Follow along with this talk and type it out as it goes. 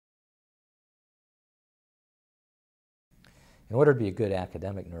In order to be a good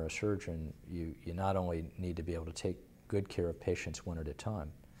academic neurosurgeon, you not only need to be able to take good care of patients one at a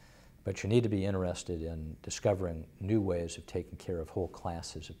time, but you need to be interested in discovering new ways of taking care of whole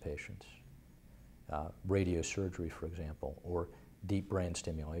classes of patients. Radiosurgery, for example, or deep brain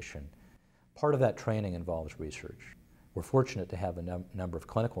stimulation. Part of that training involves research. We're fortunate to have a number of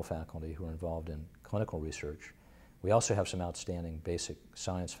clinical faculty who are involved in clinical research. We also have some outstanding basic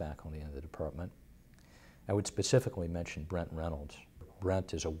science faculty in the department. I would specifically mention Brent Reynolds.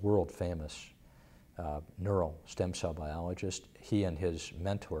 Brent is a world-famous neural stem cell biologist. He and his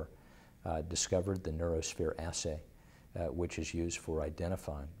mentor discovered the Neurosphere assay, which is used for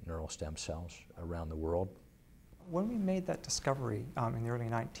identifying neural stem cells around the world. When we made that discovery in the early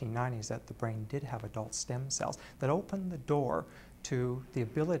 1990s that the brain did have adult stem cells, that opened the door to the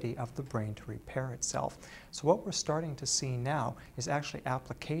ability of the brain to repair itself. So what we're starting to see now is actually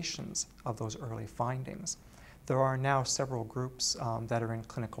applications of those early findings. There are now several groups that are in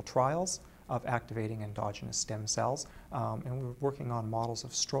clinical trials of activating endogenous stem cells, and we're working on models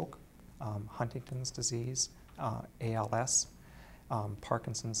of stroke, Huntington's disease, ALS,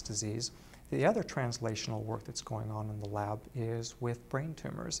 Parkinson's disease. The other translational work that's going on in the lab is with brain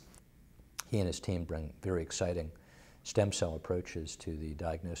tumors. He and his team bring very exciting stem cell approaches to the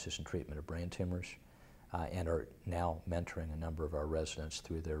diagnosis and treatment of brain tumors and are now mentoring a number of our residents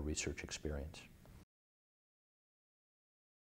through their research experience.